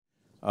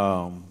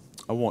Um,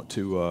 I want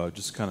to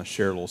just kind of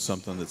share a little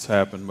something that's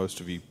happened.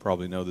 Most of you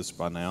probably know this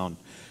by now, and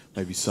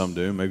maybe some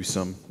do. Maybe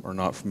some are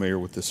not familiar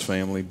with this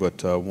family,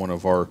 but one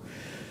of our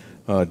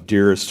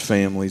dearest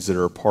families that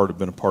are have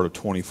been a part of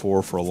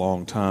 24 for a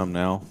long time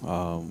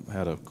now,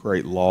 had a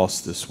great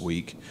loss this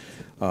week,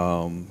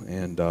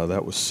 and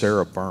that was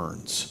Sarah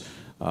Burns.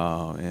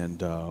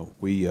 And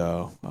we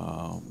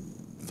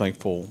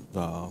thankful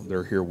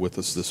they're here with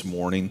us this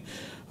morning,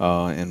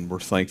 and we're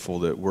thankful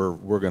that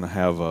we're going to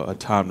have a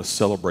time to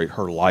celebrate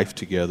her life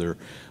together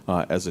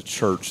as a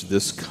church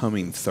this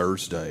coming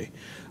Thursday.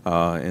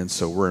 And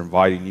so we're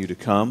inviting you to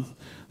come.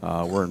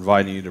 We're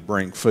inviting you to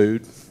bring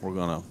food. We're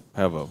going to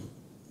have a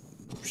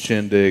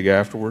shindig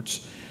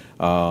afterwards.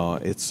 We're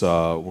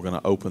going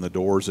to open the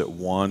doors at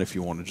 1 if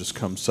you want to just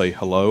come say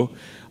hello.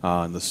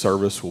 And the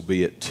service will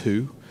be at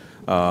 2.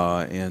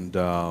 I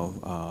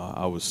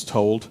was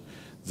told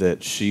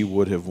that she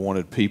would have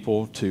wanted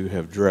people to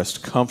have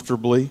dressed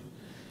comfortably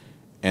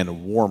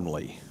and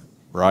warmly,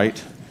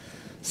 right?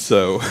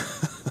 So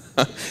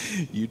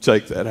you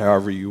take that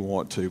however you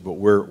want to, but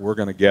we're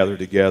going to gather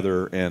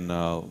together and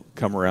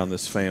come around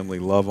this family,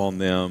 love on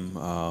them,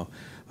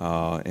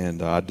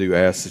 and I do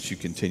ask that you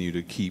continue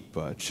to keep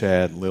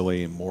Chad,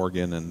 Lily, and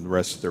Morgan and the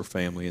rest of their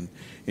family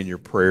in your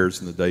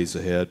prayers in the days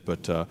ahead.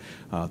 But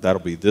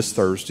that'll be this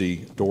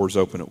Thursday. Doors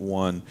open at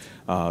 1.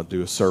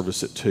 Do a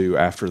service at 2.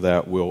 After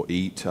that, we'll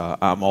eat.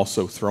 I'm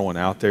also throwing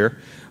out there,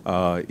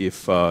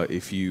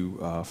 if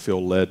you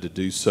feel led to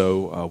do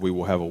so, we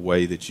will have a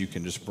way that you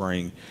can just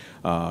bring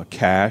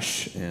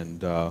cash and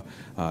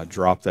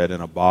drop that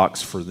in a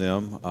box for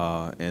them,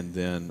 and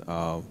then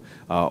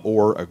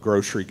or a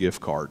grocery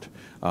gift card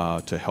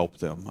to help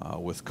them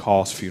with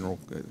funeral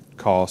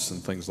costs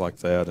and things like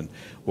that and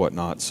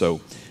whatnot.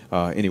 So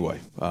anyway,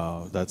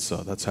 that's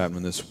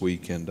happening this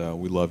week, and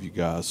we love you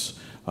guys,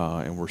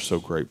 and we're so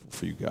grateful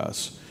for you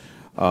guys.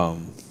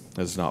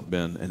 Has not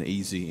been an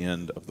easy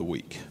end of the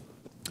week.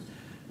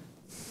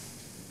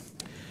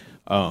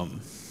 Why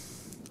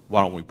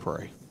don't we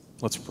pray?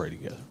 Let's pray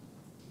together.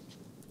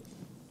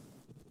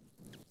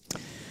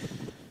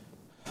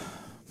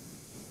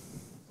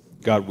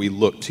 God, we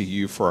look to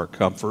you for our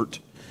comfort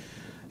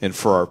and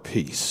for our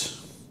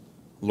peace.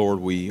 Lord,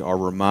 we are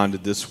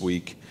reminded this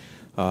week,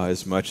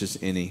 as much as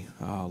any,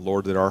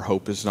 Lord, that our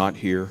hope is not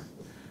here,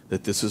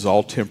 that this is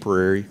all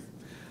temporary,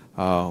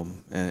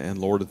 and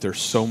Lord, that there's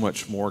so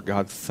much more.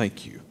 God,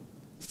 thank you.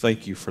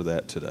 Thank you for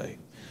that today.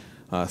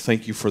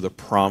 Thank you for the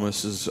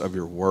promises of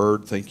your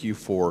word. Thank you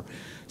for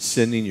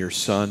sending your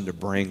son to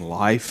bring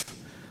life.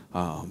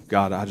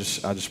 God, I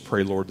just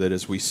pray, Lord, that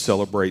as we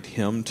celebrate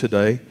him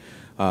today,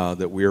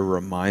 that we are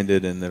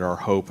reminded and that our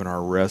hope and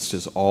our rest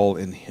is all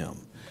in him.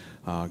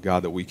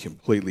 God, that we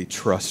completely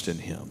trust in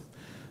him.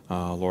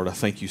 Lord, I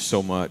thank you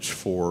so much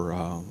for,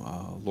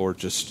 Lord,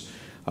 just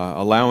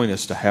allowing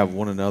us to have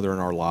one another in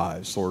our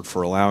lives. Lord,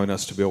 for allowing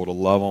us to be able to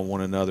love on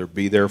one another,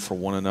 be there for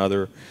one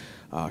another,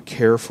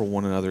 care for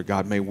one another.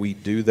 God, may we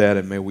do that,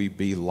 and may we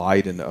be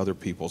light into other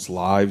people's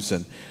lives,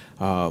 and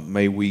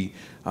may we,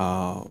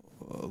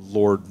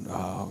 Lord,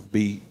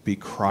 be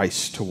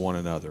Christ to one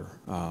another.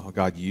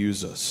 God,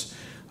 use us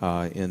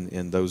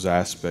in those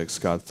aspects.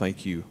 God,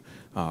 thank you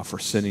for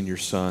sending your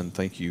son.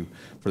 Thank you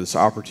for this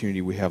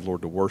opportunity we have,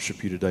 Lord, to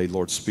worship you today.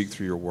 Lord, speak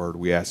through your word.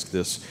 We ask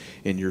this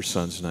in your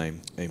son's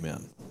name.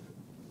 Amen.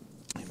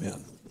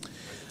 Amen.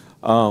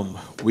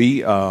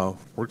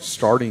 We're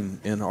starting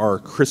in our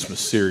Christmas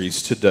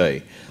series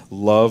today,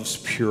 Love's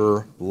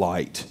Pure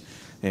Light.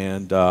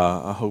 And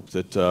I hope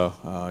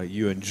that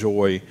you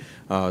enjoy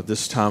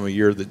this time of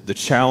year. The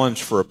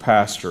challenge for a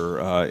pastor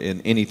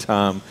in any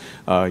time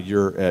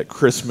you're at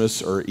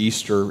Christmas or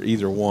Easter,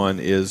 either one,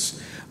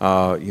 is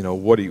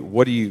what are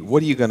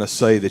you going to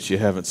say that you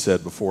haven't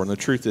said before? And the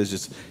truth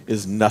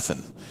is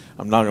nothing.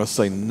 I'm not going to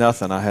say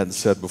nothing I hadn't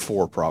said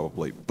before,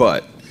 probably,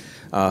 but.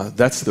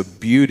 That's the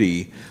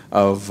beauty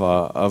of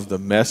the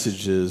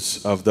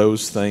messages of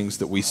those things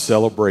that we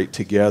celebrate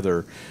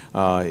together,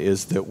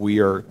 is that we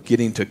are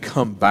getting to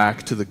come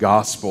back to the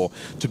gospel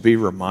to be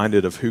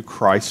reminded of who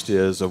Christ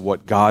is, of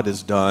what God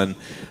has done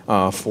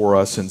for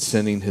us in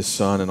sending his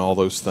son and all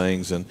those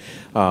things. And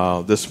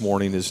this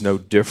morning is no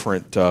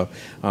different.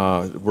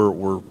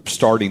 We're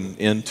starting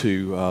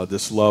into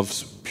this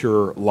Love's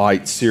Pure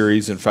Light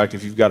series. In fact,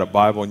 if you've got a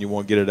Bible and you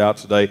want to get it out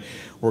today,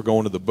 we're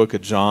going to the book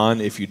of John.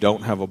 If you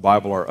don't have a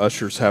Bible, our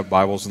ushers have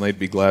Bibles, and they'd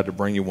be glad to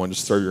bring you one.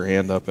 Just throw your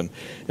hand up and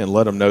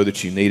let them know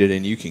that you need it,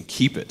 and you can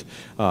keep it.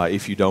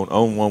 If you don't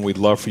own one, we'd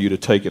love for you to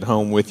take it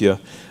home with you.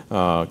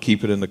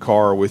 Keep it in the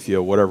car with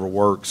you, whatever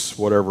works,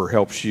 whatever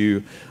helps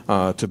you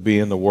to be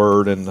in the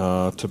Word and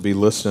to be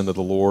listening to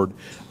the Lord.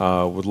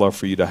 Would love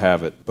for you to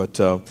have it.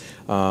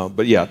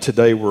 But yeah,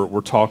 today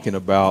we're talking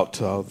about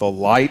the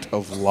light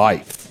of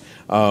life.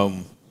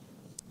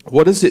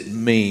 What does it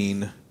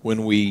mean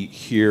when we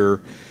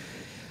hear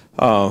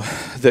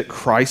that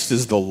Christ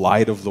is the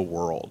light of the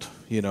world?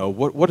 You know,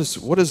 what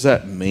does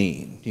that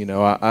mean? You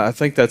know, I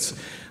think that's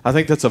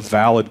a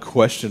valid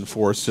question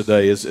for us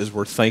today as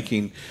we're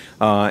thinking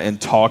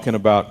and talking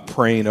about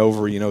praying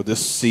over, you know,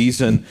 this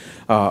season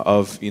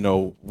of, you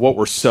know, what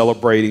we're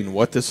celebrating,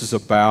 what this is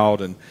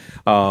about, and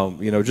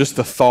you know, just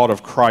the thought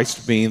of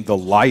Christ being the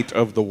light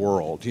of the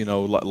world. You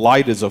know,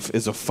 light is a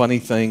funny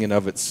thing in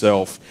of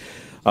itself.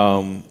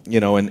 You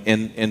know,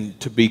 and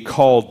to be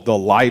called the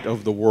light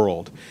of the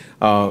world.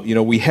 You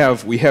know, we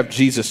have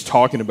Jesus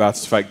talking about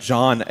this. In fact,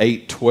 John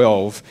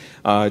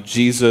 8:12,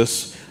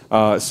 Jesus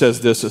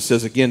says this. It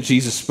says, again,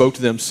 Jesus spoke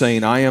to them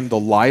saying, I am the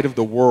light of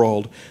the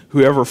world.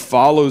 Whoever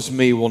follows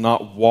me will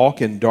not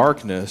walk in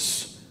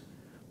darkness,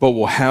 but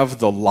will have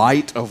the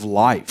light of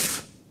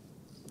life.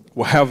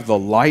 Will have the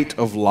light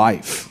of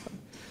life.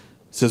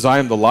 It says, I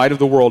am the light of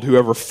the world.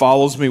 Whoever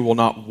follows me will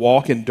not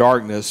walk in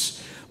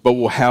darkness, but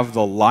will have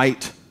the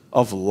light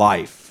of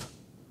life.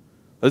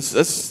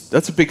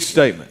 That's a big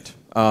statement,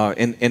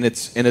 and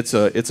it's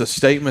a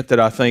statement that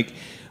I think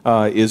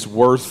is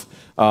worth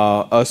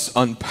us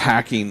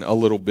unpacking a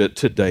little bit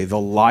today. The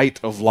light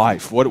of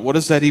life. What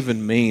does that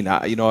even mean?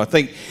 I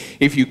think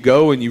if you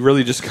go and you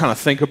really just kind of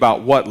think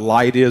about what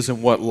light is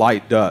and what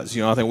light does,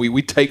 you know, I think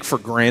we take for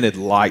granted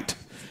light.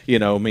 You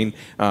know, I mean,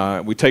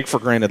 we take for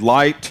granted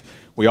light.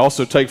 We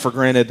also take for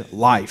granted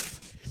life.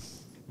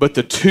 But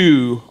the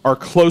two are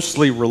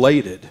closely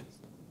related,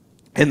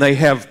 and they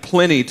have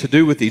plenty to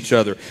do with each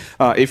other.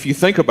 If you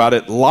think about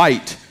it,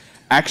 light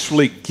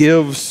actually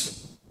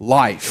gives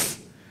life.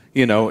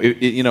 You know,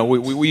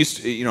 we used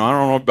to, you know, I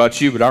don't know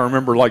about you, but I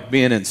remember like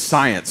being in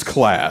science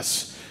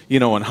class, you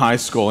know, in high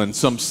school, and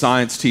some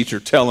science teacher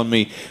telling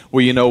me,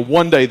 well, you know,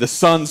 one day the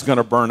sun's going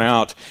to burn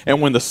out,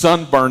 and when the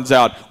sun burns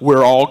out,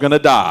 we're all going to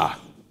die.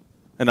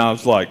 And I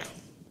was like,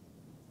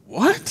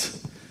 what?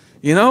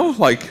 You know,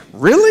 like,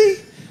 really?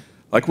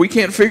 Like, we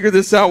can't figure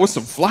this out with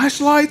some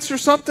flashlights or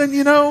something,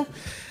 you know?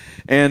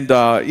 And,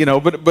 you know,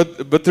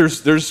 but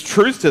there's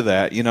truth to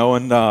that, you know?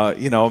 And,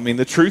 you know, I mean,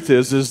 the truth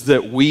is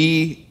that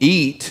we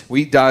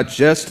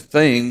digest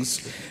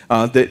things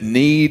that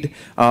need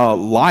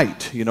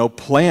light. You know,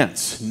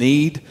 plants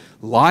need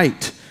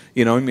light.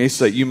 You know,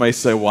 you may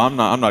say, well, I'm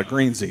not a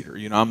greens eater.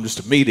 You know, I'm just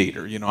a meat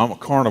eater. You know, I'm a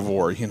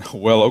carnivore. You know,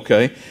 well,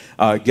 okay.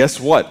 Guess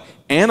what?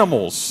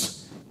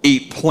 Animals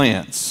eat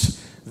plants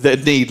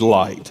that need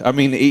light. I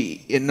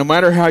mean, no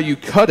matter how you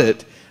cut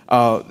it,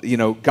 you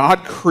know,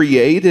 God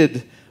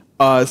created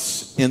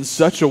us in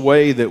such a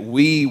way that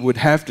we would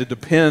have to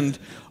depend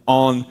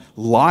on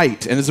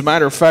light. And as a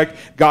matter of fact,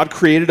 God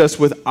created us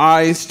with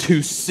eyes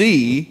to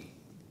see,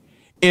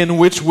 in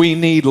which we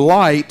need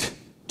light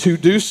to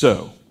do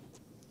so.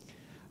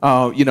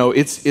 You know,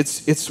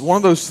 it's one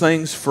of those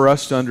things for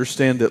us to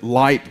understand that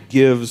light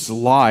gives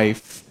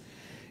life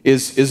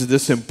is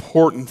this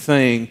important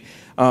thing.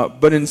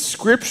 But in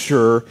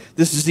Scripture,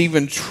 this is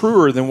even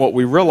truer than what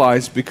we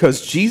realize,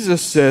 because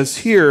Jesus says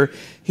here,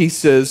 he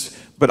says,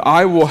 but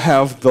I will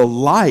have the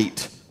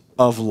light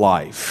of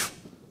life.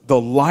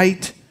 The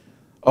light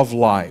of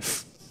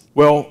life.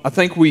 Well, I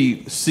think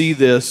we see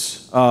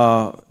this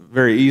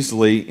very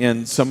easily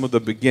in some of the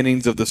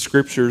beginnings of the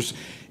Scriptures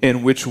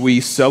in which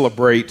we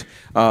celebrate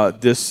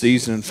this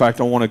season. In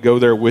fact, I want to go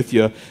there with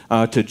you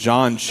to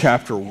John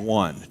chapter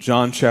 1.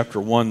 John chapter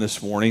 1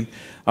 this morning.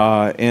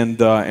 And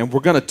we're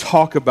going to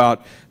talk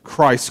about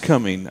Christ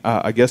coming.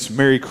 I guess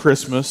Merry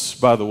Christmas,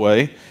 by the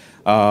way.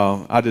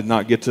 I did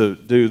not get to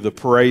do the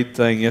parade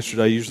thing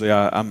yesterday. Usually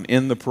I'm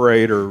in the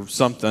parade or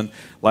something.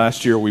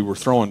 Last year we were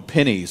throwing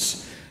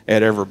pennies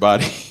at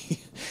everybody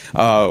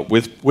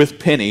with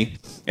penny,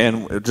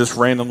 and just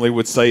randomly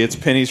would say it's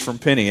pennies from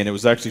Penny, and it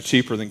was actually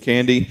cheaper than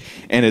candy.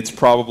 And it's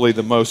probably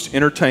the most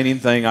entertaining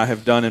thing I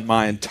have done in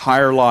my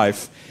entire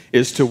life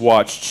is to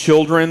watch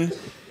children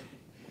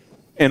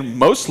and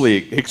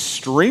mostly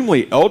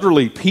extremely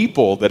elderly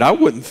people that I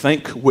wouldn't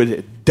think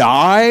would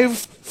dive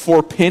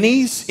for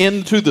pennies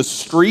into the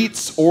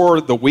streets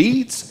or the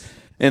weeds,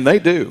 and they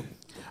do.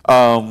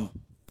 But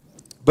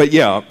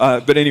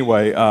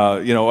anyway,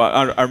 you know,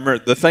 I remember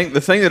the thing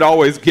that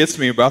always gets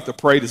me about the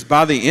parade is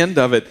by the end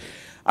of it,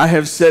 I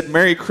have said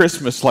Merry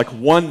Christmas like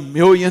 1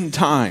 million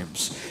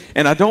times,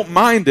 and I don't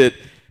mind it.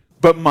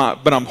 But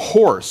I'm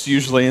hoarse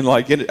usually, and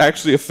like it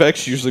actually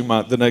affects usually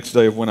the next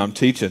day of when I'm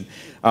teaching.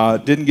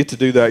 Didn't get to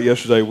do that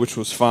yesterday, which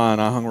was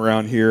fine. I hung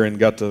around here and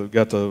got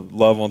to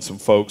love on some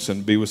folks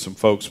and be with some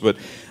folks. But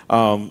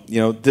you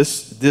know,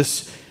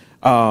 this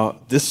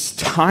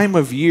time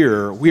of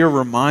year, we are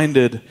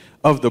reminded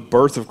of the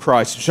birth of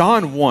Christ.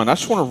 John 1. I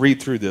just want to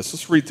read through this.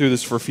 Let's read through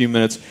this for a few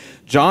minutes.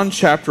 John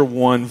chapter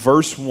 1,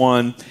 verse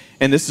 1.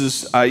 And this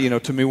is, you know,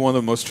 to me, one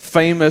of the most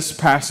famous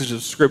passages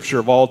of Scripture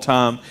of all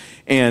time.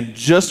 And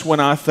just when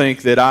I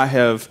think that I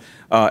have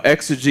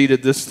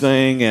exegeted this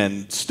thing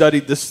and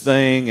studied this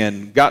thing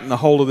and gotten a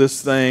hold of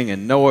this thing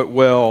and know it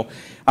well,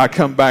 I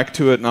come back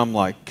to it and I'm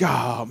like,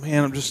 God,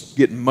 man, I'm just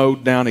getting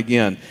mowed down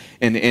again.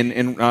 And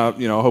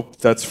you know, I hope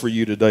that's for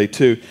you today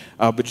too.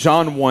 But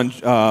John 1,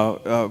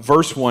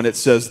 verse 1, it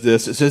says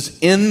this. It says,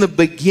 in the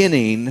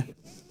beginning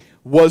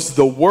was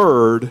the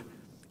Word,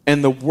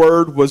 and the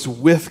Word was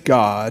with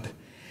God,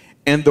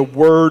 and the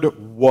Word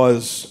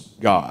was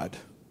God.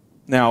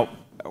 Now,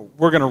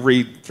 we're going to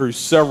read through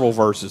several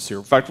verses here.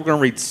 In fact, we're going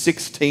to read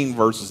 16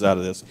 verses out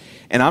of this.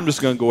 And I'm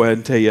just going to go ahead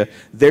and tell you,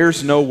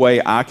 there's no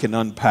way I can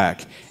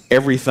unpack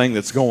everything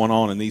that's going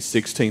on in these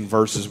 16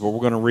 verses, but we're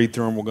going to read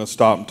through them. We're going to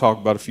stop and talk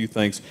about a few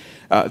things.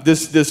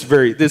 This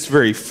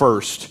very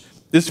first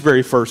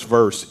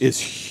verse is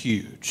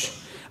huge.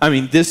 I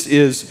mean, this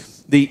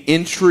is the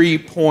entry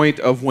point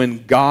of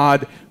when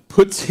God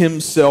puts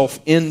himself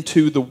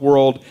into the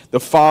world. The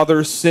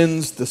Father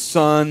sends the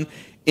Son.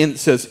 It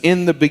says,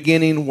 in the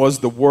beginning was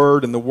the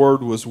Word, and the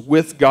Word was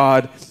with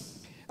God,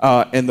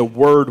 and the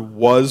Word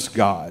was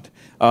God.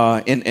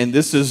 And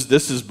this is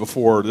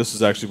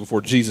actually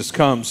before Jesus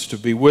comes to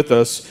be with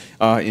us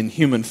in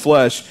human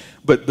flesh.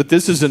 But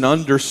this is an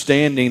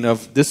understanding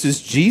of this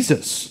is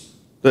Jesus.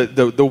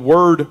 The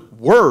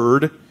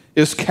word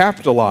is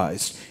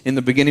capitalized. In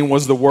the beginning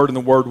was the Word, and the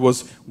Word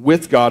was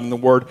with God, and the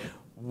Word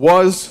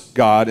was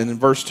God. And in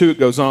verse 2 it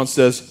goes on and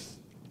says,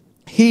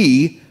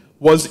 He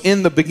was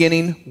in the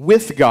beginning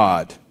with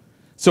God.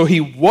 So he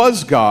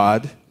was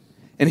God,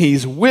 and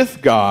he's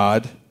with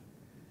God.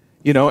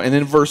 And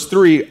in verse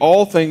 3,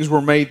 all things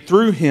were made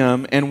through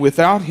him, and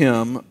without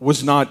him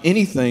was not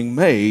anything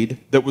made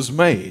that was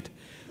made.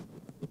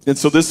 And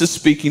so this is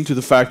speaking to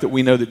the fact that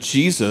we know that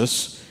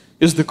Jesus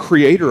is the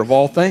creator of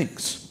all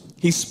things.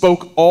 He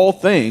spoke all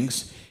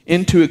things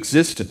into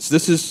existence.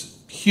 This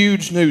is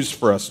huge news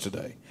for us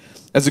today.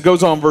 As it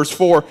goes on, verse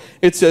 4,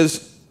 it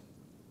says,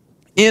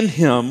 in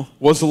him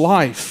was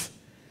life,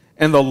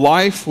 and the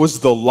life was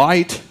the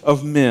light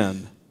of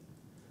men.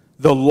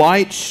 The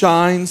light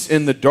shines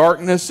in the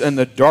darkness, and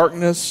the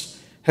darkness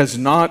has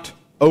not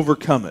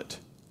overcome it.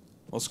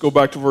 Let's go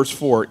back to verse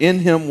 4. In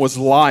him was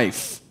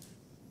life,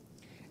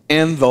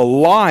 and the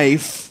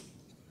life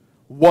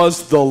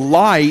was the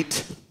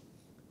light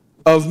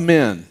of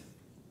men.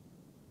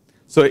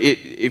 So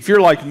if you're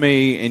like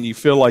me and you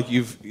feel like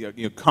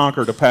you've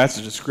conquered a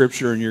passage of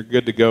Scripture and you're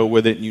good to go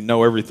with it and you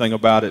know everything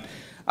about it,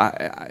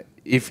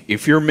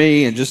 if you're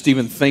me and just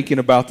even thinking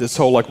about this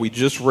whole, like we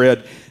just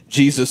read,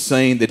 Jesus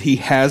saying that he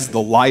has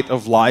the light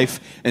of life,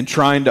 and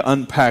trying to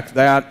unpack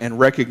that and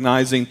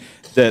recognizing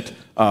that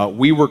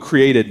we were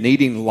created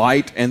needing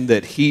light, and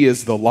that he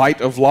is the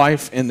light of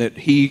life, and that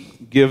he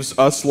gives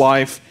us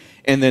life.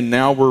 And then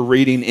now we're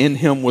reading, in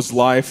him was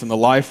life, and the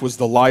life was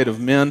the light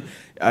of men.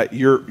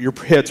 Your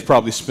head's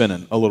probably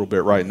spinning a little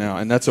bit right now,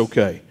 and that's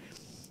okay.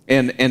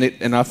 And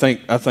I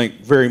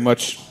think very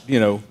much,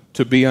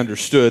 to be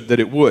understood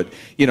that it would.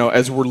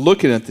 As we're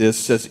looking at this,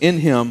 it says, in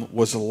him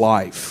was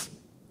life.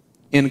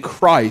 In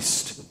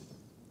Christ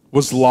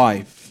was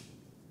life.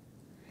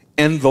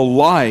 And the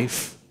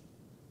life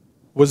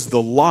was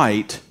the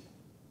light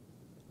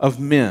of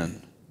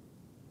men.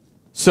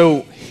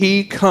 So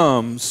he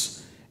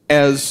comes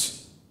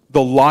as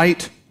the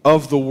light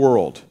of the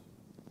world.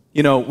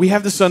 We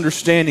have this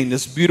understanding,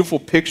 this beautiful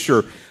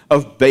picture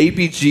of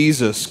baby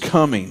Jesus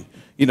coming.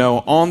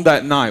 On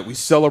that night, we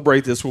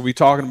celebrate this. We'll be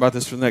talking about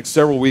this for the next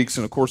several weeks,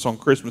 and of course on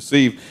Christmas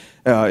Eve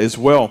as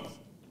well.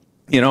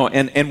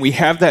 And we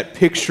have that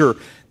picture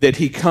that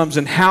he comes.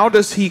 And how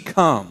does he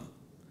come?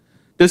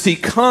 Does he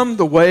come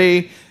the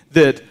way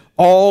that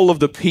all of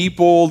the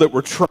people that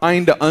were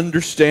trying to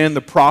understand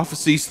the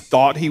prophecies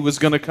thought he was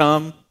going to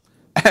come?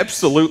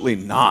 Absolutely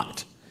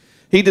not.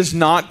 He does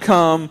not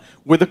come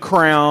with a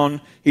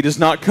crown. He does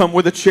not come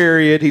with a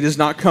chariot. He does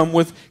not come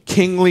with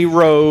kingly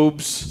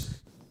robes.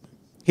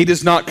 He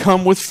does not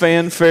come with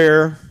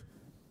fanfare.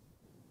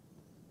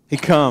 He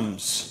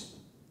comes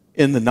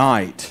in the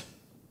night,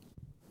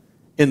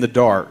 in the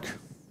dark.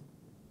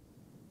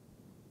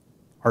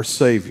 Our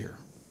Savior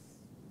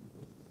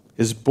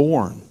is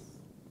born,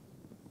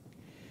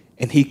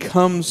 and he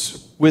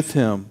comes with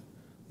him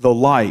the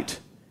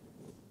light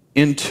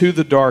into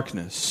the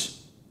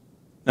darkness.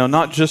 Now,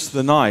 not just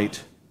the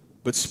night,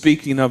 but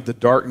speaking of the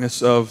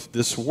darkness of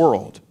this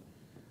world.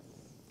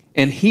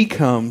 And he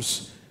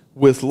comes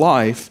with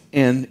life,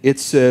 and it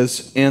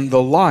says, and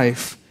the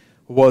life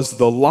was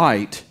the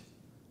light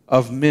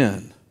of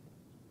men.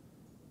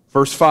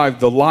 Verse 5,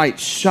 the light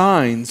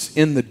shines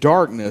in the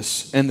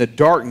darkness, and the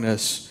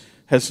darkness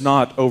has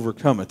not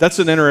overcome it. That's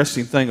an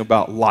interesting thing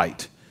about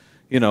light.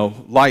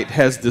 Light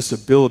has this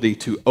ability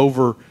to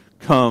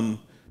overcome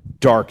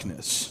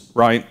darkness,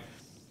 right?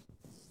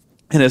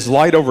 And as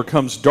light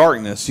overcomes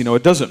darkness,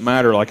 it doesn't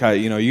matter.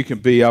 You can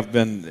be, I've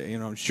been,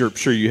 I'm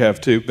sure you have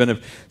too, been at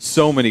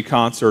so many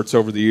concerts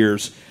over the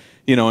years,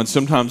 and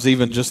sometimes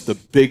even just the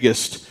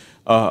biggest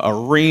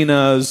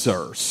arenas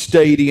or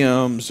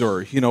stadiums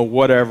or,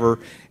 whatever.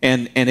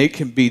 And it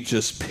can be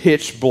just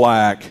pitch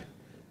black,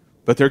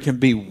 but there can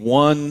be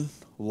one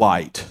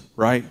light,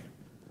 right?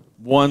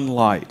 One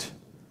light.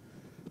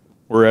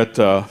 We're at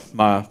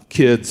my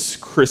kids'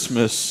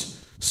 Christmas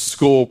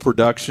school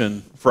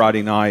production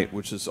Friday night,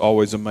 which is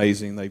always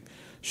amazing. They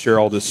share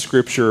all this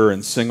scripture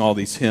and sing all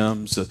these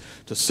hymns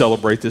to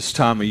celebrate this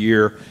time of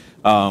year.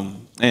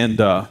 In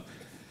the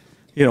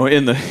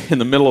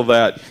middle of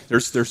that,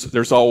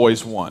 there's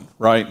always one,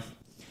 right?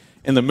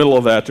 In the middle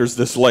of that, there's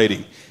this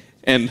lady,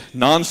 And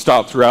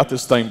nonstop throughout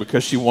this thing,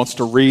 because she wants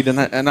to read,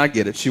 and I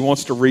get it. She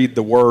wants to read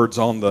the words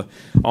on the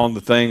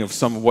thing of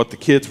some of what the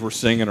kids were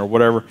singing or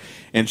whatever,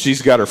 and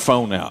she's got her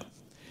phone out,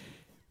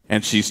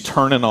 and she's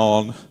turning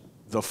on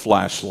the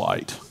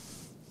flashlight,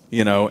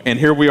 And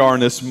here we are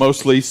in this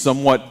mostly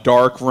somewhat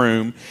dark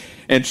room,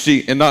 and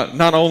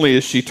not only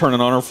is she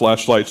turning on her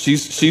flashlight,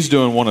 she's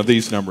doing one of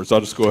these numbers. I'll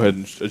just go ahead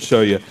and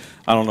show you.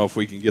 I don't know if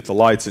we can get the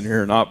lights in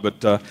here or not,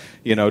 but to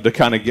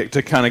kind of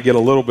get a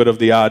little bit of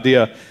the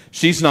idea.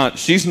 She's not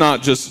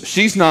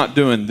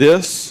doing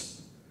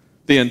this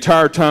the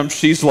entire time.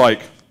 She's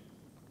like,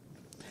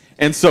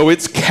 and so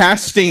it's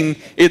casting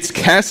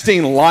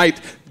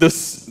light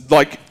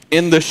like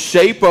in the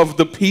shape of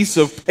the piece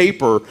of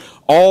paper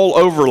all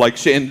over.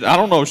 And I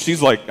don't know if she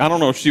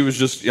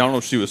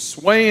was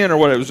swaying or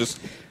what. It was just,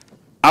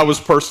 I was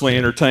personally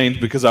entertained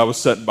because I was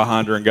sitting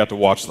behind her and got to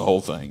watch the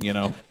whole thing,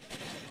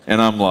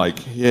 And I'm like,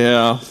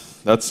 yeah,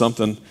 that's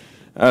something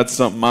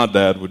my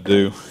dad would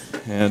do.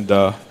 And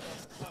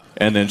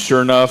then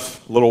sure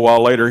enough, a little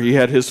while later, he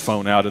had his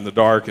phone out in the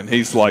dark, and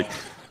he's like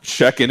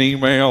checking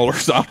email, or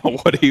I don't know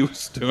what he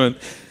was doing,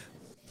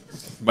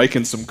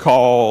 making some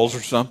calls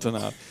or something.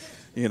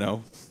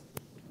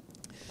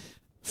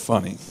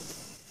 Funny.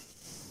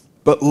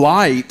 But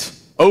light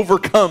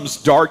overcomes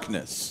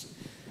darkness.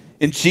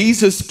 And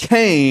Jesus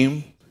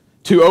came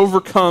to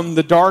overcome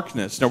the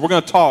darkness. Now, we're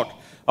going to talk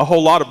a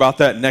whole lot about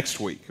that next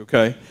week,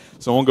 okay?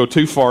 So I won't go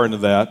too far into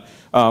that.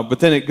 But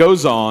then it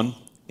goes on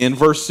in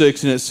verse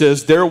 6, and it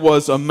says, there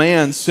was a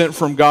man sent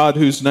from God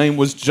whose name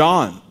was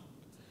John.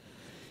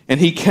 And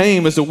he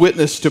came as a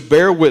witness to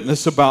bear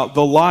witness about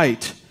the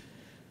light,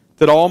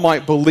 that all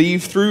might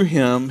believe through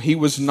him. He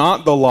was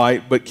not the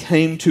light, but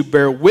came to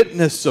bear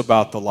witness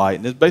about the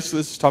light. And basically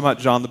this is talking about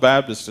John the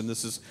Baptist, and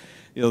this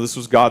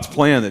was God's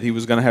plan, that he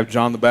was going to have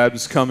John the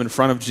Baptist come in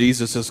front of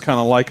Jesus as kind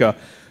of like a,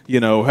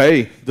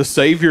 hey, the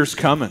Savior's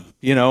coming,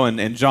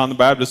 and John the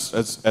Baptist,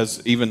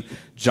 as even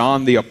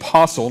John the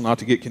Apostle, not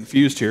to get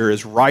confused here,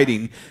 is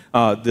writing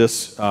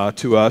this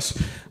to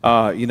us,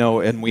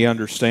 and we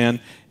understand,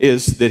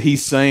 is that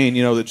he's saying,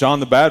 that John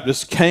the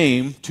Baptist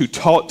came to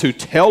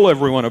tell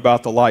everyone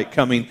about the light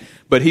coming,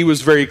 but he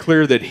was very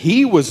clear that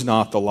he was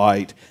not the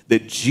light,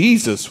 that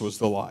Jesus was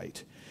the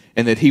light,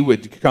 and that he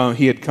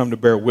had come to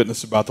bear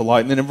witness about the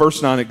light. And then in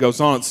verse 9 it goes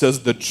on, it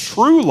says, the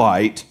true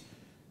light,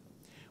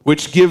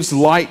 which gives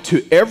light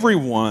to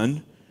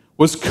everyone,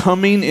 was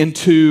coming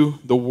into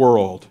the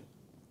world.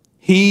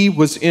 He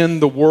was in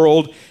the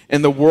world,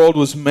 and the world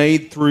was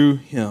made through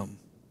him.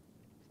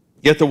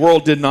 Yet the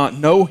world did not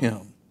know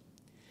him.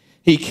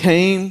 He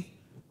came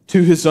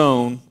to his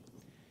own,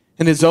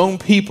 and his own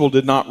people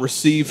did not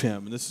receive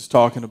him. And this is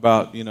talking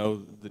about,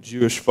 the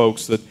Jewish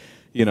folks that,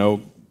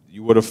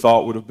 you would have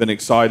thought would have been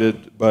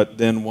excited, but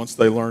then once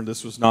they learned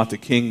this was not the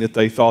king that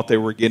they thought they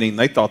were getting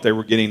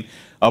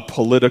a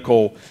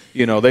political,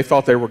 they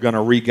thought they were going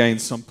to regain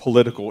some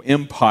political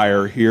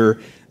empire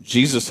here.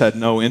 Jesus had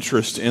no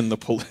interest in the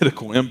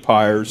political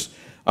empires.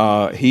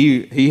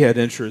 He had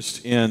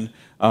interest in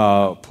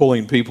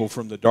pulling people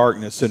from the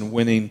darkness and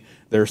winning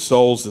their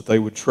souls, that they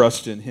would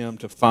trust in him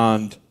to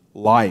find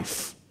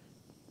life.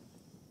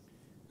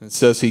 And it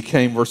says he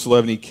came, verse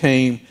 11, he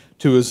came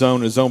to his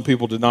own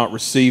people did not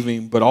receive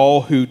him, but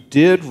all who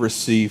did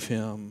receive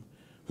him,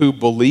 who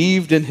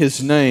believed in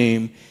his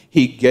name,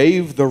 he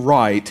gave the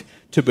right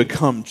to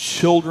become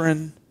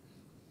children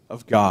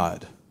of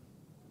God.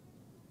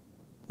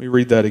 Let me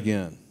read that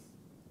again.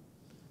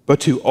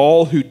 But to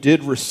all who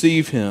did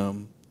receive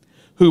him,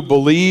 who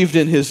believed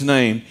in his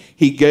name,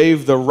 he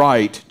gave the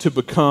right to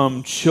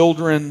become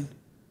children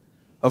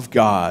of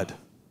God.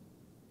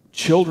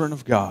 Children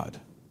of God.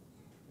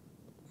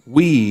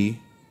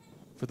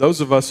 For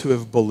those of us who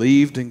have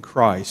believed in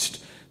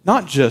Christ,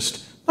 not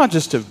just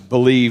have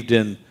believed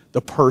in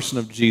the person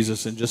of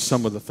Jesus and just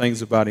some of the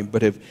things about him,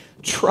 but have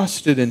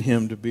trusted in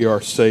him to be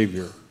our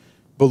Savior,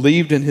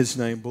 believed in his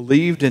name,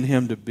 believed in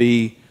him to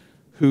be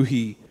who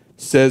he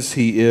says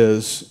he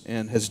is,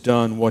 and has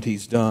done what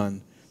he's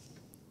done.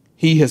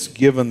 He has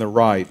given the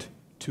right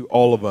to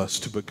all of us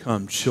to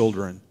become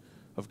children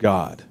of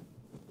God.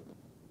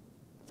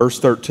 Verse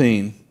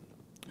 13,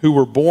 who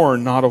were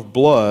born not of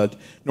blood,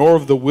 nor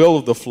of the will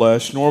of the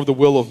flesh, nor of the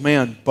will of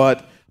man,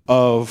 but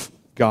of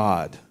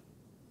God.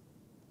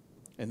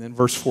 And then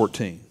verse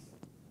 14,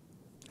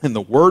 and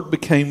the Word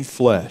became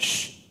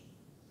flesh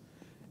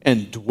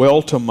and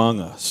dwelt among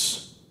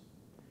us,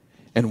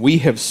 and we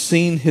have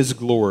seen his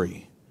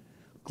glory,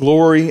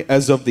 glory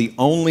as of the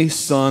only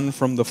Son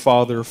from the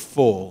Father,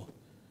 full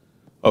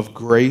of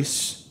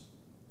grace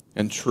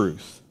and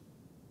truth.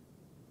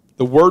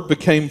 The Word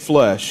became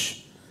flesh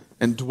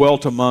and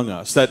dwelt among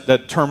us.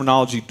 That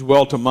terminology,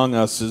 dwelt among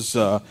us, is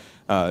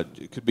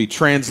it could be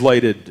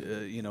translated,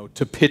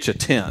 to pitch a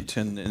tent,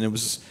 and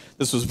this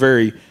was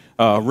very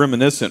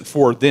reminiscent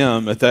for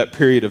them at that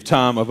period of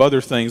time of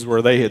other things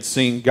where they had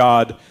seen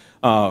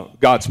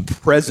God's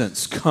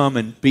presence come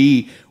and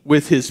be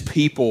with his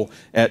people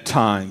at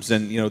times,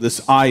 and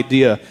this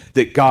idea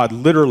that God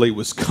literally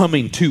was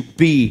coming to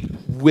be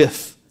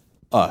with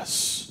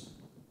us,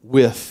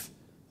 with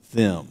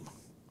them.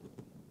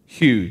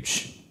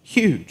 Huge,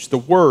 huge. The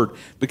Word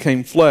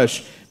became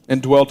flesh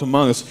and dwelt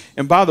among us.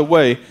 And by the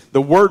way,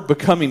 the Word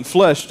becoming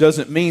flesh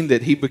doesn't mean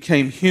that he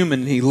became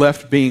human and he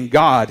left being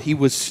God. He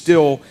was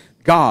still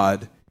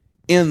God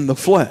in the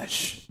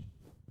flesh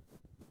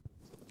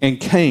and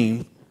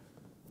came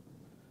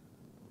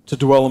to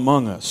dwell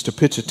among us, to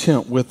pitch a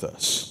tent with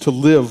us, to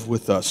live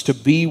with us, to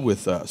be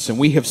with us. And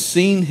we have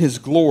seen his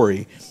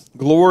glory,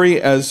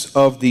 glory as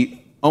of the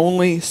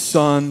only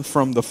Son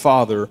from the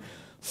Father,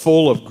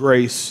 full of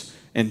grace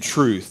and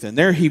truth. And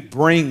there he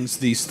brings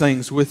these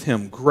things with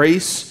him,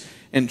 grace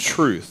and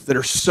truth, that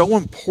are so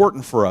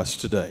important for us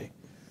today.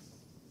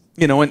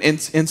 You know,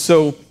 and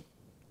so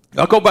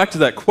I'll go back to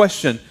that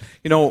question,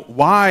 you know,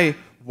 why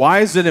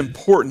is it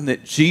important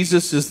that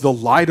Jesus is the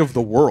light of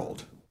the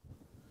world?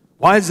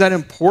 Why is that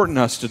important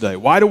to us today?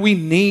 Why do we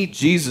need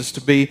Jesus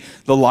to be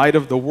the light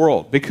of the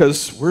world?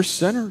 Because we're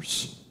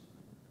sinners.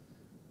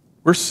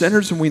 We're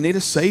sinners and we need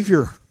a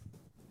Savior.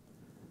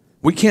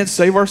 We can't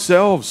save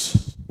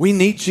ourselves. We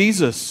need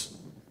Jesus.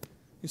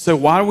 You say,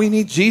 why do we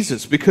need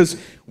Jesus?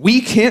 Because we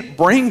can't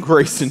bring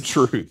grace and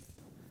truth.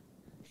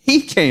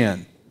 He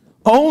can.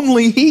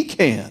 Only he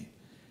can.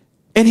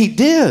 And he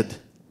did.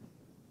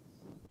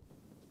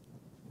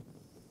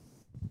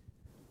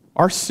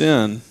 Our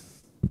sin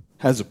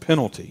has a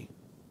penalty.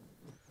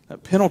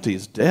 That penalty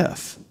is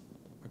death,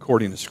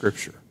 according to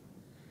Scripture.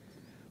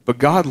 But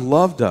God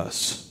loved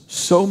us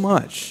so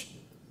much,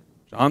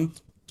 John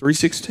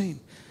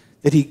 3:16,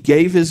 that he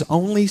gave his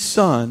only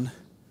Son,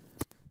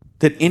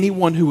 that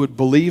anyone who would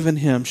believe in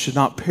him should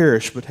not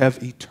perish but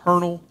have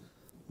eternal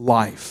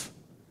life.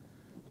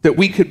 That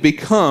we could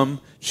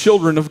become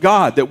children of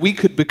God, that we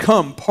could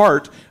become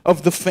part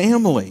of the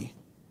family.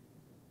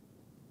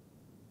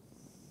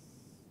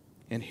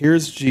 And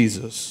here's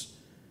Jesus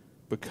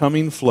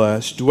becoming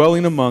flesh,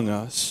 dwelling among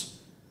us,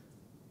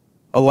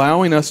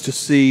 allowing us to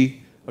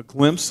see a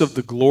glimpse of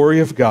the glory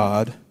of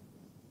God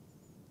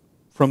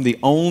from the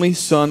only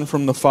Son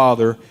from the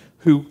Father,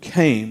 who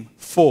came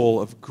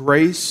full of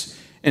grace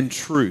and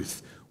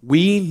truth.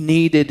 We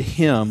needed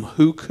him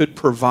who could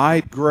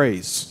provide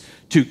grace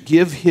to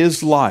give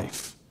his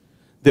life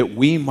that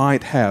we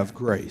might have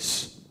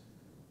grace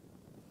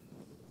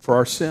for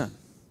our sin,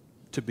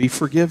 to be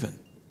forgiven,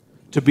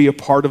 to be a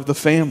part of the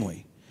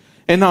family.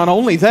 And not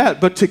only that,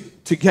 but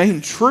to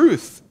gain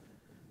truth.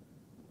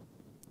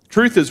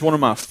 Truth is one of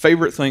my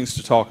favorite things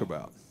to talk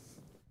about.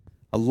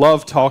 I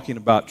love talking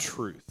about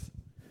truth.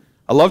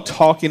 I love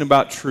talking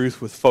about truth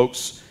with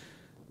folks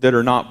that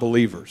are not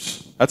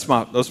believers. That's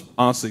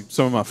honestly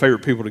some of my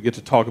favorite people to get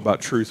to talk about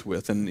truth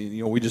with. And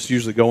you know, we just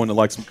usually go into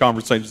like some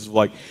conversations of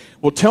like,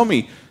 well, tell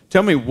me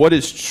what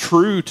is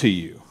true to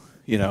you.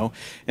 You know,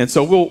 and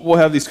so we'll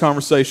have these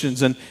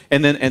conversations, and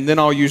then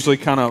I'll usually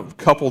kind of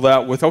couple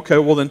that with, okay,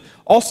 well then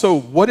also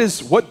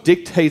what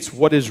dictates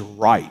what is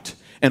right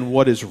and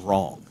what is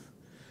wrong.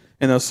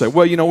 And they'll say,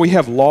 well, you know, we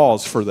have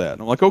laws for that.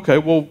 And I'm like, okay,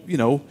 well, you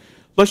know,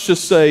 let's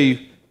just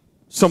say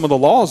some of the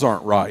laws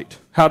aren't right.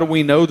 How do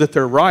we know that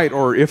they're right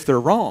or if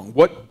they're wrong?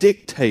 What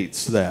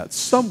dictates that?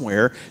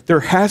 Somewhere there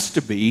has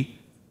to be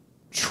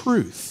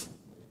truth.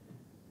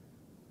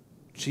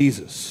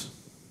 Jesus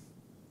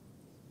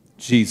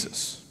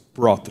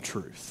brought the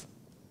truth.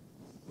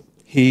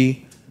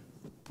 He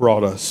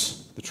brought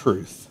us the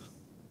truth.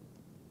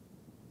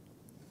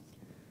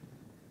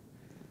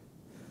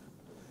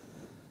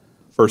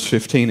 Verse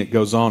 15, it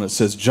goes on. It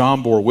says,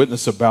 John bore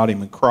witness about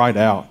him and cried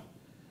out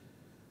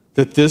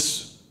that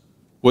this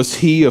was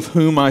he of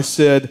whom I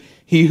said,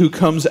 he who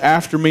comes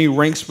after me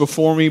ranks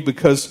before me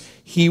because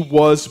he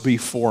was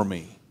before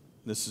me.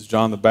 This is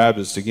John the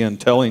Baptist again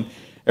telling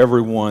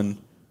everyone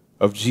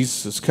of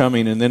Jesus'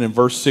 coming. And then in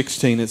verse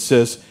 16 it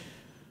says,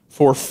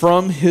 for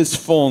from his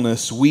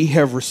fullness we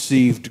have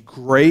received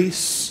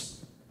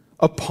grace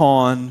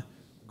upon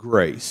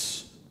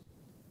grace.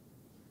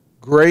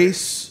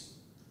 Grace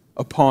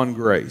upon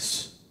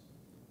grace.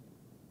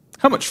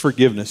 How much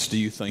forgiveness do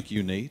you think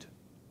you need?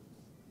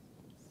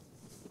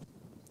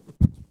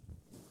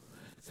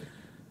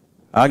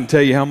 I can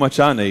tell you how much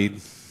I need.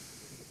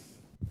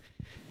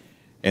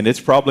 And it's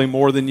probably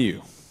more than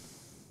you.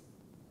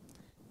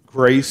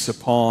 Grace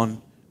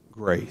upon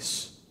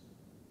grace.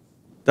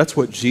 That's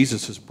what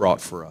Jesus has brought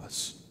for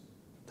us.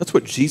 That's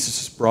what Jesus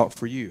has brought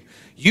for you.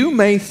 You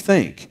may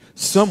think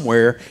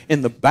somewhere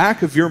in the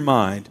back of your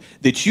mind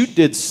that you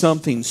did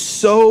something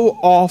so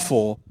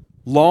awful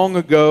long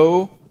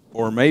ago,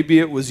 or maybe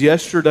it was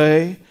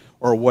yesterday,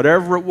 or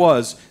whatever it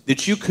was,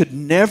 that you could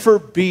never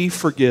be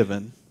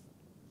forgiven.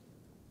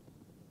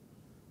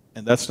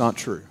 And that's not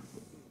true.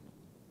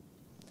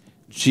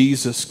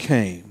 Jesus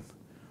came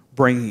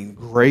bringing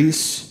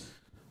grace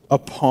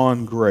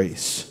upon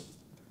grace,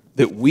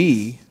 that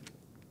we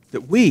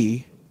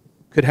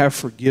could have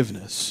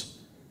forgiveness,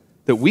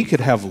 that we could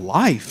have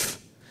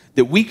life,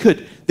 that we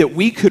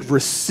could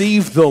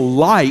receive the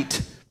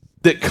light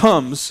that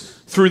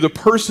comes through the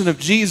person of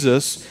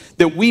Jesus,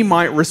 that we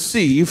might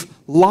receive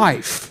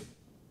life.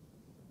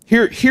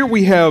 Here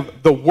we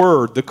have the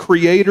Word, the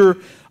creator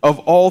of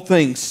all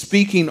things,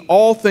 speaking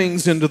all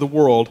things into the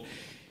world.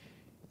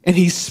 And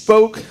he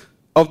spoke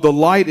of the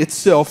light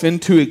itself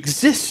into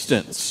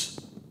existence.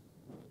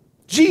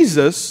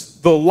 Jesus,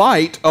 the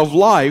light of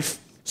life,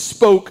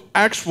 spoke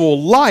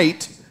actual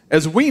light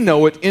as we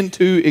know it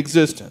into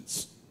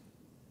existence.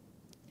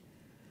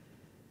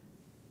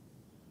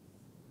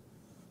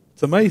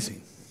 It's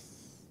amazing.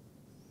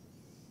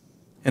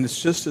 And it's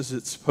just as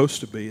it's supposed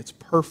to be. It's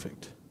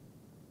perfect.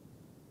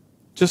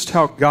 Just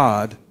how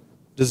God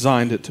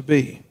designed it to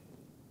be.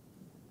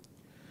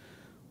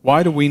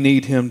 Why do we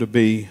need him to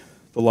be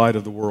the light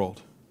of the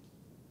world?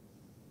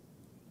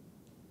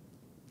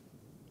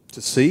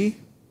 To see?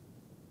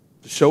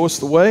 To show us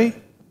the way?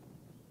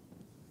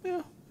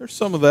 Yeah, there's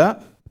some of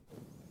that.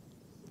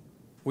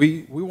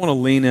 We want to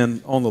lean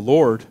in on the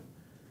Lord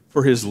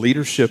for his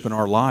leadership in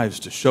our lives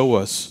to show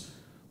us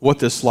what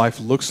this life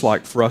looks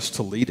like for us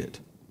to lead it.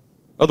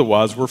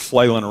 Otherwise, we're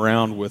flailing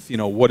around with,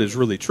 what is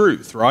really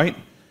truth, right?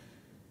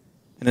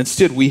 And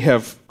instead, we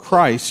have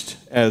Christ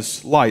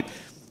as light.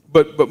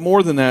 But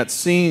more than that,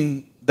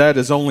 seeing that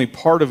as only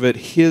part of it,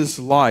 his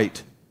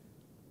light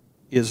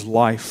is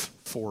life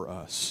for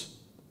us.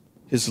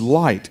 His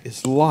light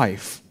is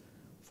life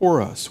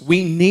for us.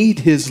 We need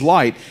his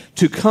light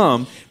to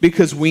come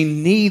because we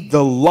need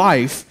the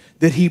life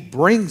that he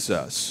brings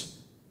us.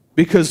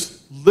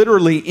 Because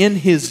literally in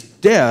his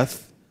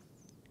death,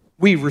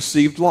 we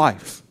received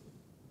life.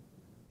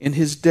 In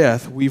his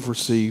death, we've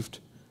received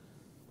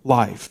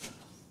life.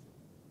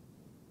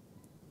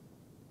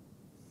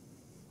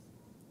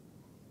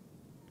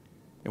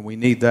 And we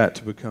need that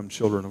to become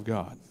children of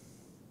God.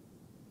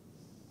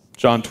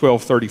 John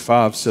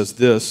 12:35 says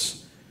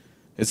this.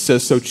 It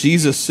says, "So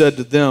Jesus said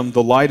to them,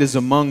 the light is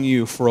among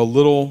you for a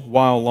little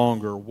while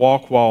longer.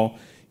 Walk while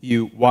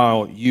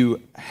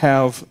you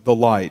have the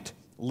light,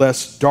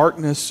 lest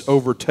darkness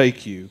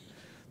overtake you.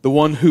 The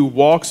one who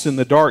walks in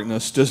the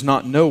darkness does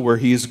not know where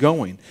he is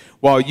going.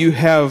 While you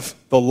have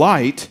the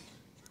light,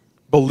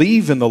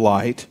 believe in the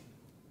light,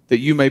 that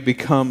you may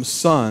become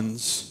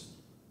sons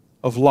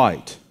of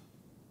light."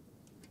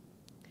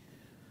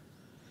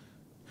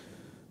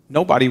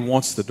 Nobody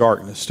wants the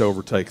darkness to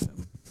overtake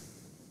them.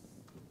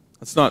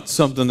 It's not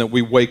something that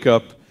we wake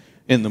up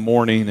in the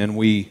morning and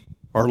we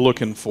are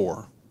looking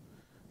for.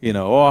 I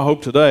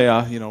hope today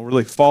I,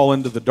 really fall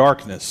into the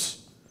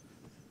darkness.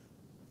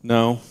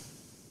 No,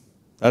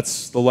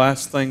 that's the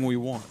last thing we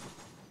want.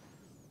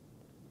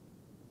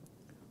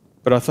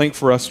 But I think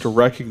for us to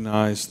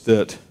recognize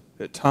that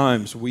at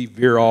times we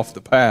veer off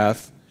the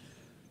path,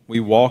 we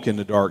walk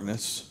into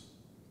darkness,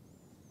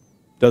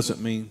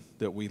 doesn't mean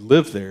that we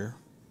live there.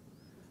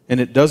 And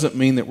it doesn't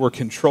mean that we're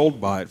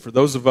controlled by it. For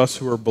those of us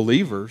who are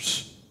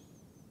believers,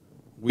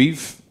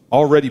 we've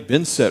already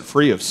been set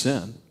free of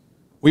sin.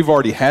 We've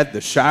already had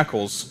the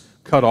shackles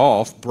cut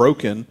off,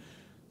 broken,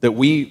 that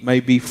we may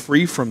be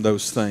free from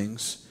those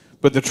things.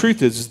 But the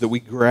truth is that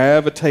we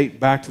gravitate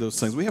back to those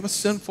things. We have a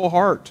sinful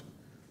heart.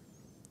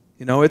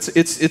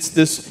 It's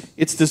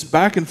this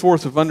back and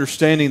forth of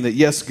understanding that,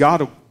 yes,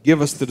 God will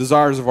give us the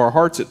desires of our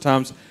hearts at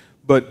times,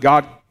 but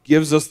God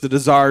gives us the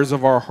desires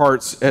of our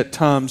hearts at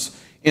times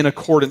in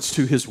accordance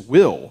to his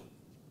will,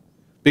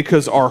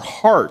 because our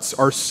hearts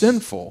are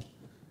sinful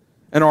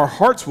and our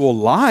hearts will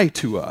lie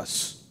to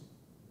us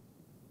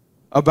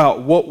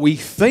about what we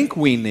think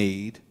we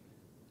need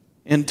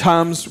in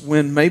times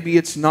when maybe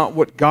it's not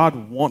what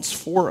God wants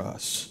for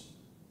us.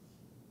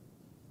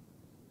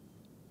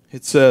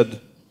 It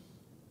said,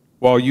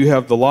 "While you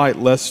have the light,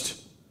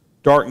 lest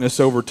darkness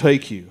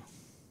overtake you.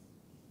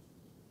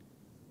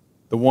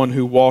 The one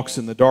who walks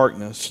in the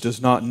darkness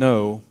does not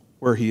know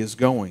where he is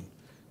going."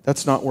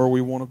 That's not where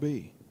we want to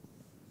be.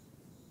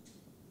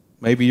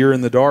 Maybe you're in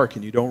the dark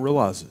and you don't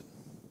realize it.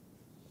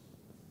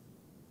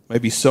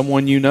 Maybe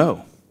someone you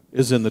know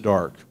is in the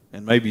dark,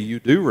 and maybe you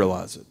do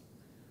realize it.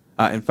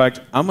 In fact,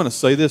 I'm going to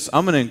say this.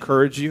 I'm going to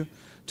encourage you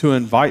to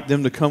invite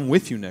them to come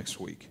with you next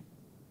week.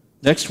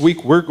 Next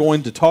week, we're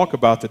going to talk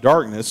about the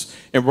darkness,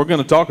 and we're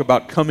going to talk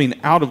about coming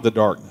out of the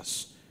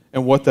darkness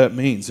and what that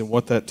means and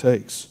what that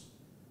takes.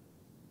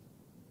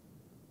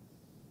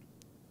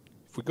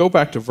 If we go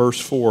back to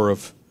verse 4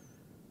 of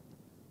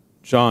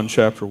John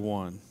chapter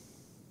 1,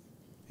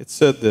 it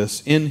said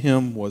this, "In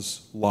him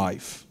was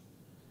life,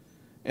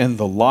 and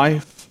the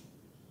life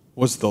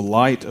was the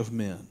light of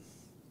men.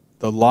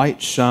 The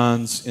light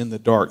shines in the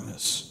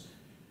darkness,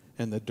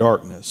 and the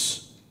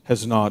darkness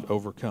has not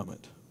overcome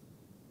it."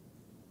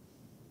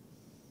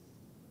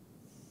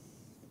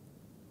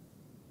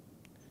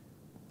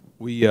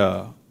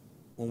 When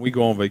we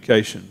go on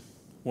vacation,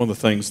 one of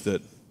the things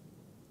that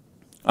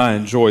I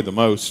enjoy the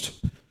most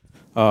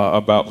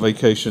about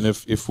vacation,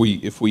 if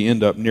we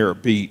end up near a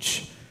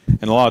beach,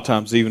 and a lot of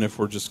times even if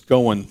we're just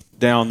going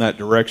down that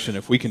direction,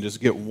 if we can just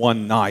get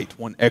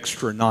one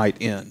extra night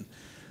in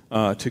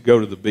to go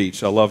to the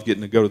beach. I love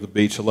getting to go to the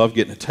beach. I love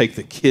getting to take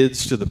the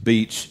kids to the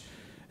beach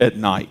at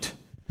night.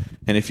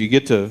 And if you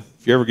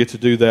ever get to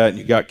do that and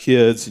you got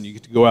kids and you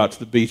get to go out to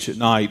the beach at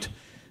night,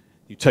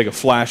 you take a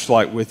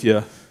flashlight with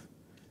you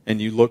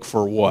and you look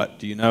for what?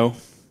 Do you know?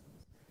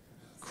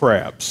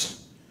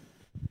 Crabs.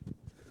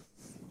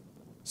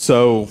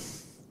 So,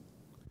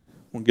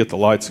 we'll get the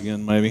lights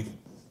again maybe.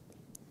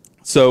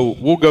 So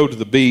we'll go to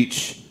the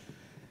beach,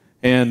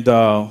 and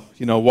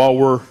while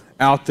we're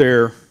out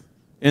there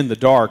in the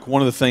dark,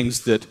 one of the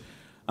things that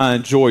I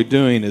enjoy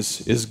doing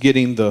is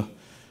getting the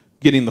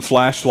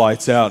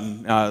flashlights out.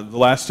 And the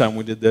last time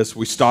we did this,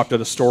 we stopped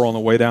at a store on the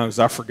way down because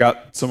I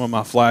forgot some of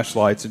my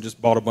flashlights and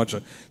just bought a bunch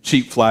of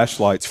cheap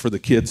flashlights for the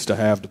kids to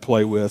have to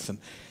play with.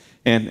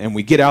 And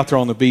we get out there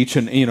on the beach,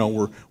 and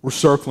we're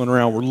circling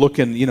around. We're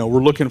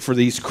looking for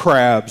these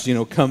crabs,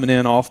 coming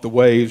in off the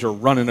waves or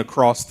running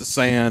across the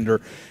sand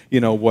or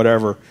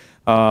whatever.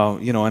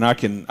 And I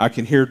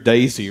can hear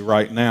Daisy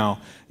right now,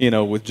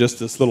 with just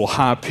this little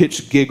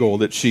high-pitched giggle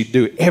that she'd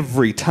do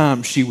every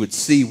time she would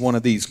see one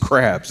of these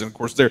crabs. And of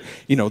course, they're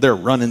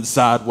running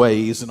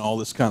sideways and all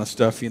this kind of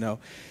stuff.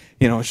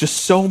 It's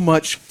just so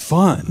much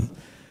fun,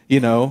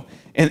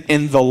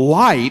 and the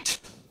light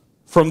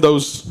from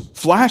those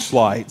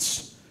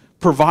flashlights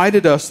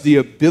provided us the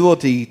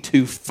ability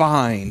to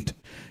find,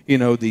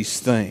 these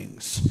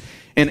things.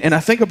 And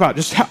I think about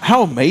just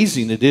how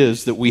amazing it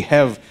is that we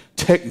have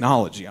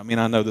technology. I mean,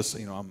 I know this,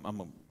 I'm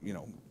a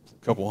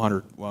couple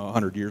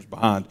 100 years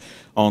behind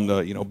on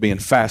the, being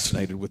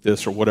fascinated with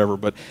this or whatever,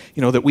 but,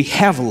 that we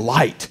have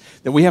light,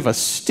 that we have a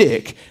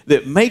stick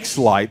that makes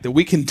light, that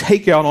we can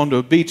take out onto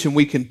a beach and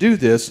we can do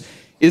this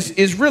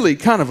is really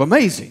kind of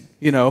amazing,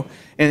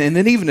 and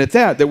then even at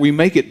that we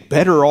make it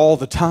better all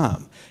the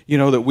time,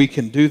 that we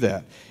can do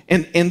that.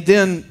 And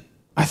then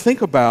I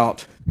think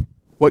about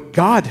what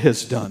God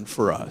has done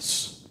for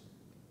us.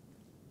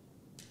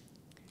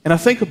 And I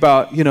think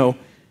about,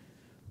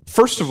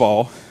 first of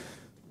all,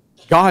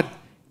 God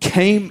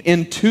came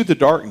into the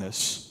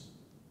darkness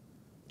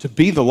to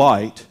be the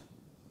light,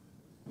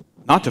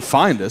 not to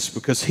find us,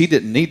 because he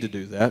didn't need to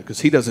do that,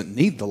 because he doesn't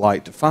need the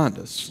light to find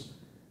us.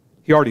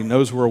 He already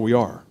knows where we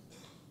are.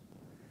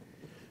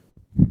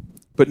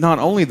 But not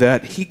only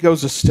that, he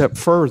goes a step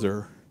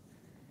further,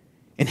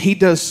 and he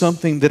does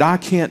something that I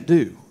can't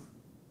do.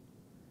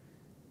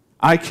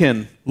 I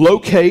can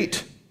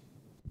locate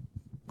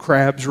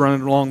crabs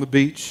running along the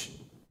beach.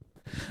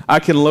 I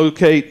can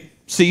locate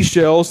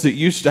seashells that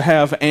used to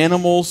have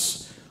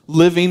animals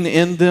living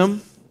in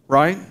them,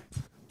 right?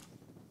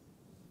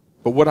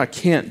 But what I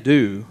can't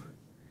do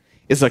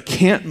is I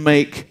can't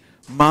make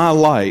my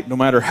light, no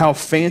matter how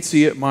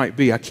fancy it might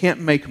be, I can't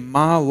make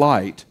my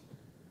light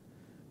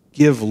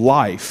give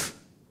life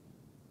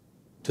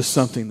to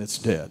something that's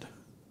dead.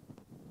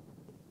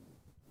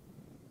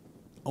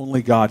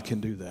 Only God can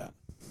do that.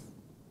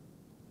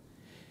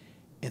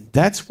 And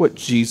that's what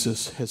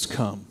Jesus has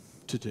come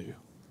to do.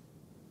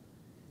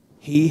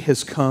 He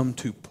has come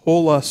to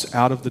pull us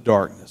out of the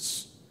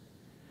darkness,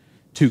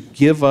 to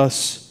give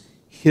us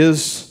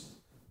his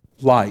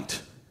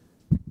light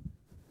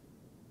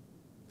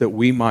that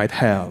we might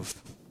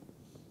have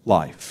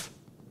life.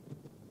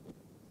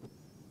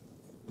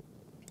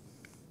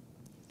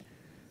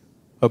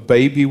 A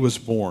baby was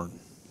born,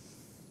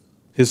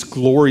 his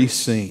glory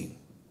seen,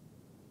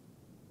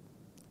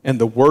 and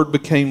the Word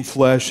became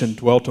flesh and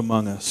dwelt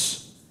among us.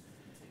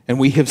 And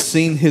we have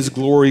seen his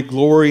glory,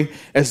 glory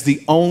as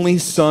the only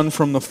Son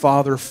from the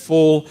Father,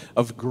 full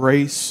of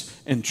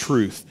grace and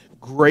truth.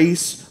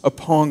 Grace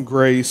upon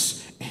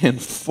grace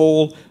and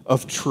full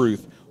of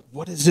truth.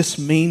 What does this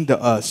mean to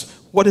us?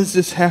 What does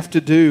this have to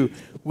do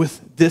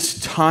with this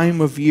time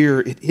of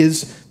year? It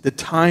is the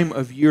time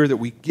of year that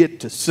we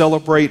get to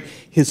celebrate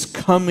his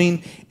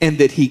coming, and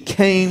that he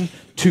came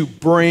to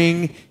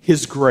bring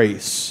his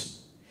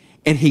grace.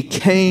 And he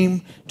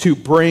came to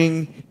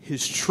bring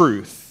his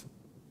truth.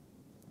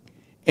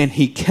 And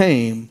he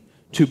came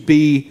to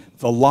be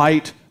the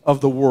light of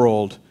the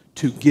world,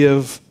 to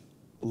give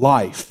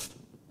life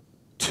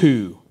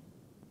to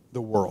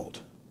the world.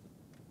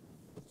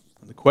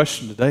 And the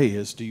question today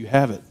is, do you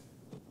have it?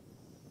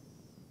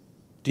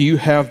 Do you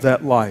have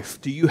that life?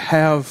 Do you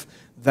have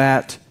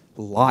that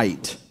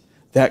light,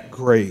 that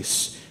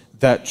grace,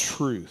 that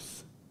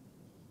truth?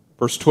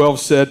 Verse 12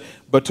 said,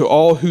 "But to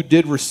all who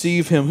did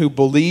receive him, who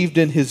believed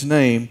in his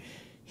name,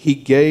 he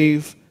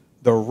gave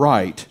the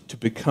right to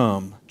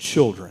become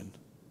children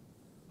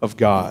of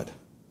God."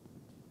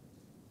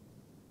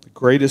 The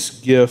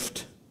greatest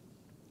gift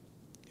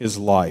is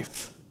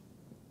life.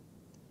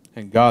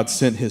 And God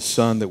sent his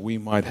Son that we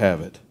might have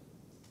it.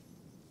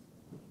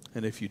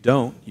 And if you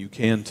don't, you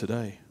can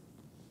today.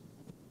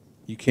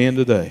 You can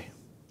today.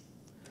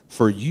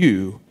 For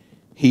you,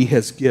 he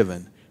has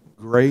given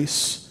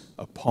grace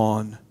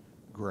upon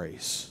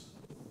grace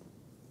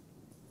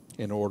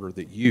in order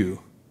that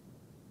you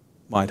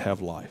might have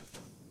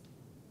life.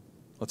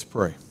 Let's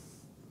pray.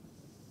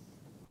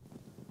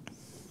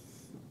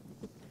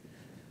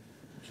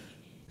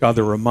 God,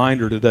 the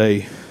reminder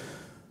today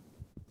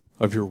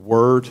of your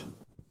word,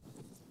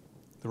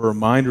 the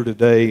reminder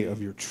today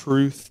of your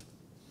truth,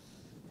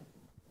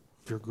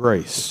 of your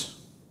grace,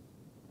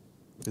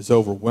 is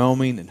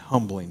overwhelming and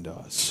humbling to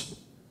us.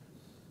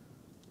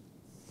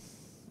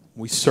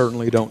 We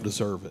certainly don't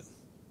deserve it.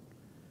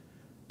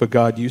 But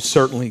God, you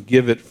certainly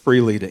give it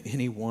freely to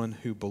anyone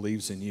who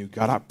believes in you.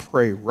 God, I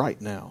pray right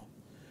now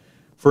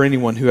for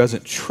anyone who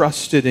hasn't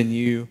trusted in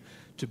you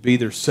to be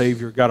their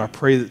Savior. God, I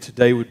pray that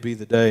today would be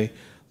the day,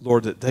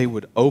 Lord, that they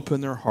would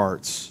open their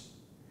hearts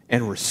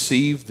and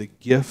receive the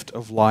gift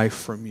of life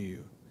from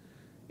you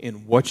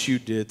in what you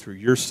did through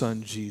your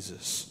Son,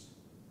 Jesus.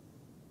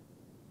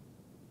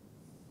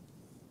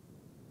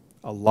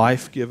 A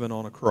life given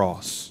on a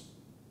cross,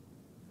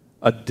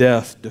 a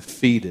death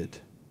defeated,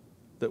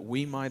 that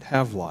we might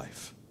have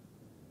life.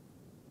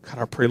 God,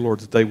 I pray, Lord,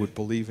 that they would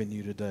believe in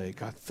you today.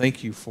 God,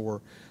 thank you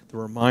for the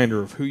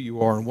reminder of who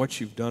you are and what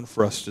you've done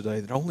for us today,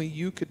 that only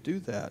you could do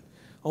that.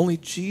 Only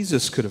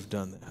Jesus could have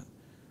done that.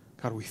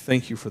 God, we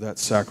thank you for that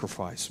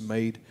sacrifice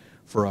made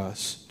for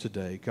us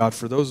today. God,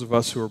 for those of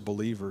us who are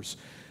believers,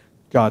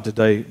 God,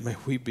 today, may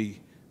we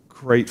be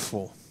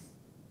grateful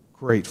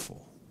for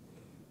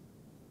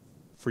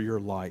your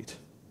light,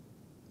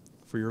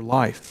 for your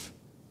life,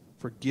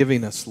 for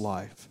giving us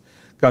life.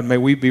 God, may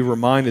we be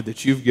reminded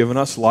that you've given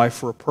us life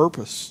for a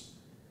purpose.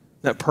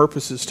 That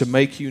purpose is to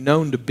make you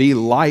known, to be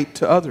light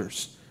to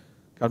others.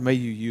 God, may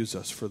you use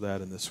us for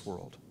that in this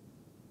world.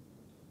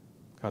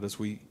 God, as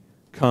we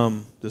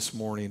come this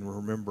morning and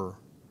remember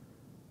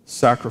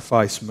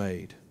sacrifice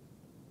made,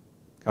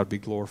 God, be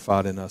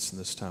glorified in us in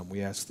this time.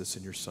 We ask this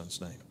in your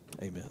Son's name.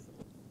 Amen.